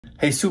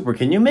Hey Sooper,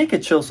 can you make a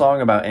chill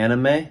song about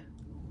anime?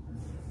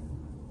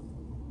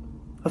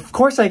 Of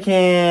course I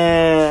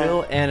can!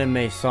 Chill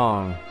anime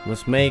song.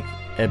 Let's make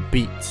a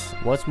beat.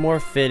 What's more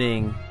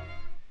fitting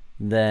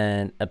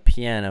than a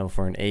piano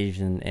for an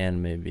Asian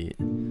anime beat?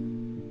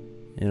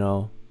 You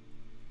know?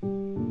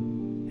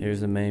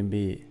 Here's the main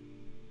beat.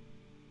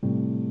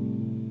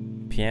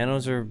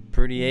 Pianos are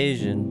pretty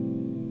Asian.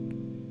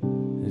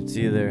 It's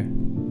either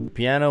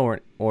piano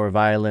or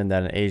violin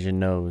that an Asian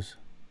knows.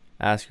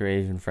 Ask your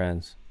Asian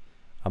friends.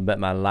 I'll bet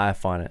my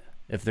life on it.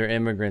 If they're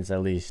immigrants,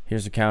 at least.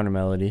 Here's a counter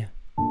melody.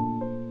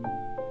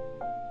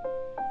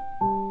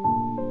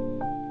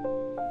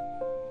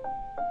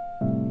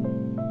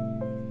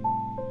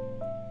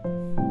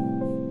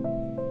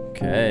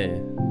 Okay.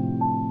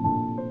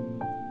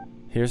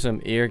 Here's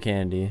some ear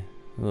candy.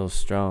 A little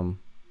strum.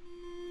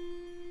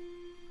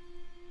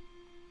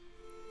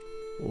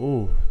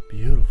 Ooh,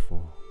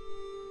 beautiful.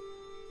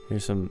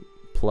 Here's some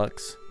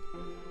plucks.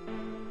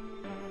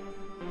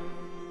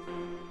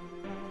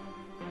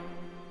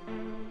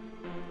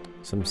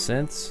 Some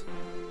synths.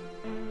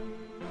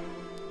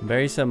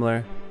 Very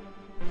similar.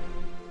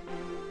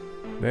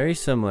 Very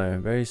similar.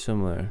 Very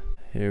similar.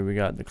 Here we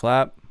got the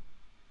clap.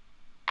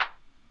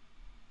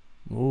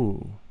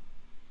 Ooh.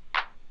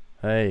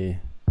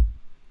 Hey.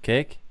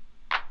 Kick.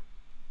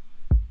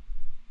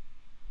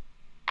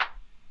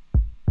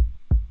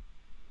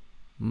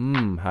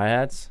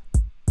 Hi-hats.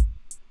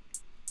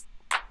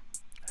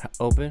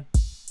 Open.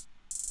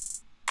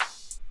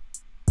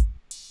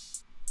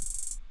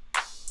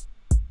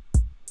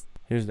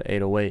 Here's the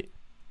 808.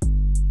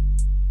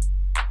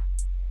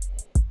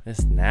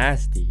 It's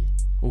nasty.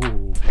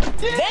 Ooh.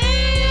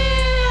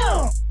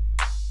 Damn!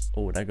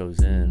 Oh, that goes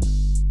in.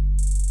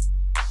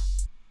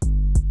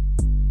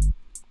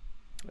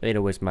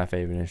 808's my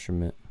favorite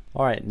instrument.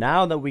 Alright,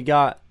 now that we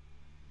got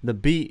the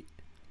beat,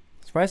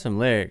 let's write some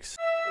lyrics.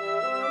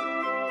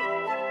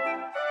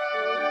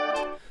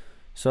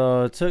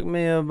 So it took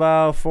me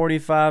about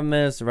 45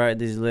 minutes to write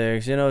these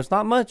lyrics. You know, it's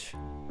not much,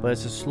 but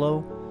it's a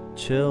slow,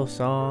 chill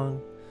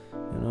song.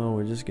 You know,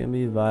 we're just gonna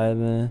be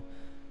vibing.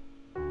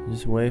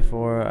 Just wait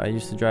for it. I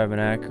used to drive an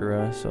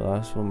Acura, so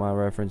that's what my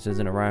reference is,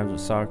 and it rhymes with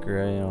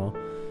Sakura, you know.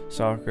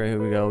 Sakura,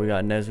 here we go. We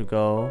got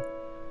Nezuko.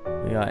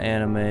 We got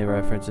anime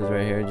references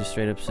right here, just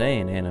straight up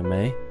saying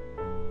anime.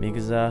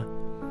 Mikaza.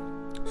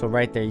 So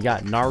right there, you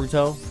got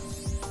Naruto,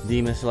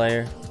 Demon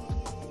Slayer,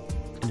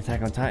 and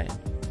Attack on Titan.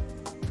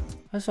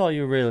 That's all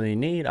you really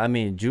need. I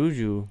mean,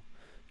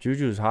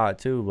 Juju's hot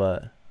too,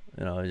 but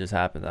you know, it just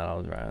happened that I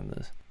was writing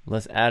this.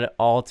 Let's add it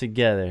all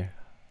together.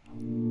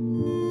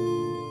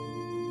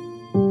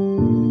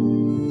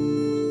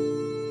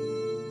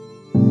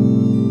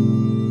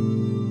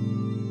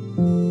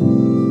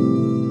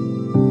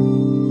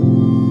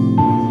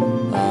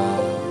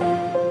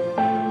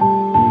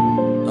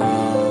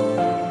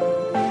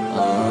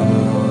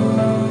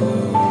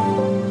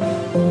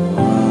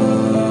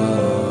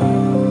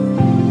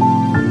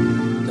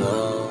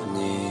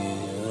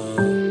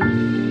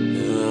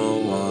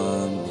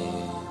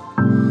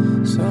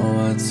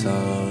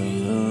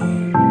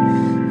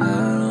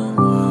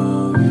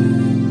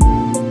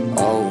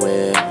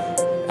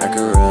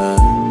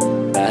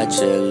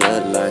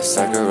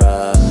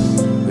 Sakura,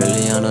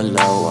 really on the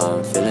low,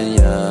 I'm feeling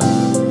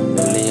young.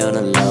 Really on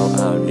the low,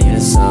 I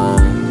need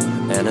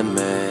some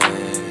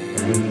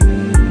anime.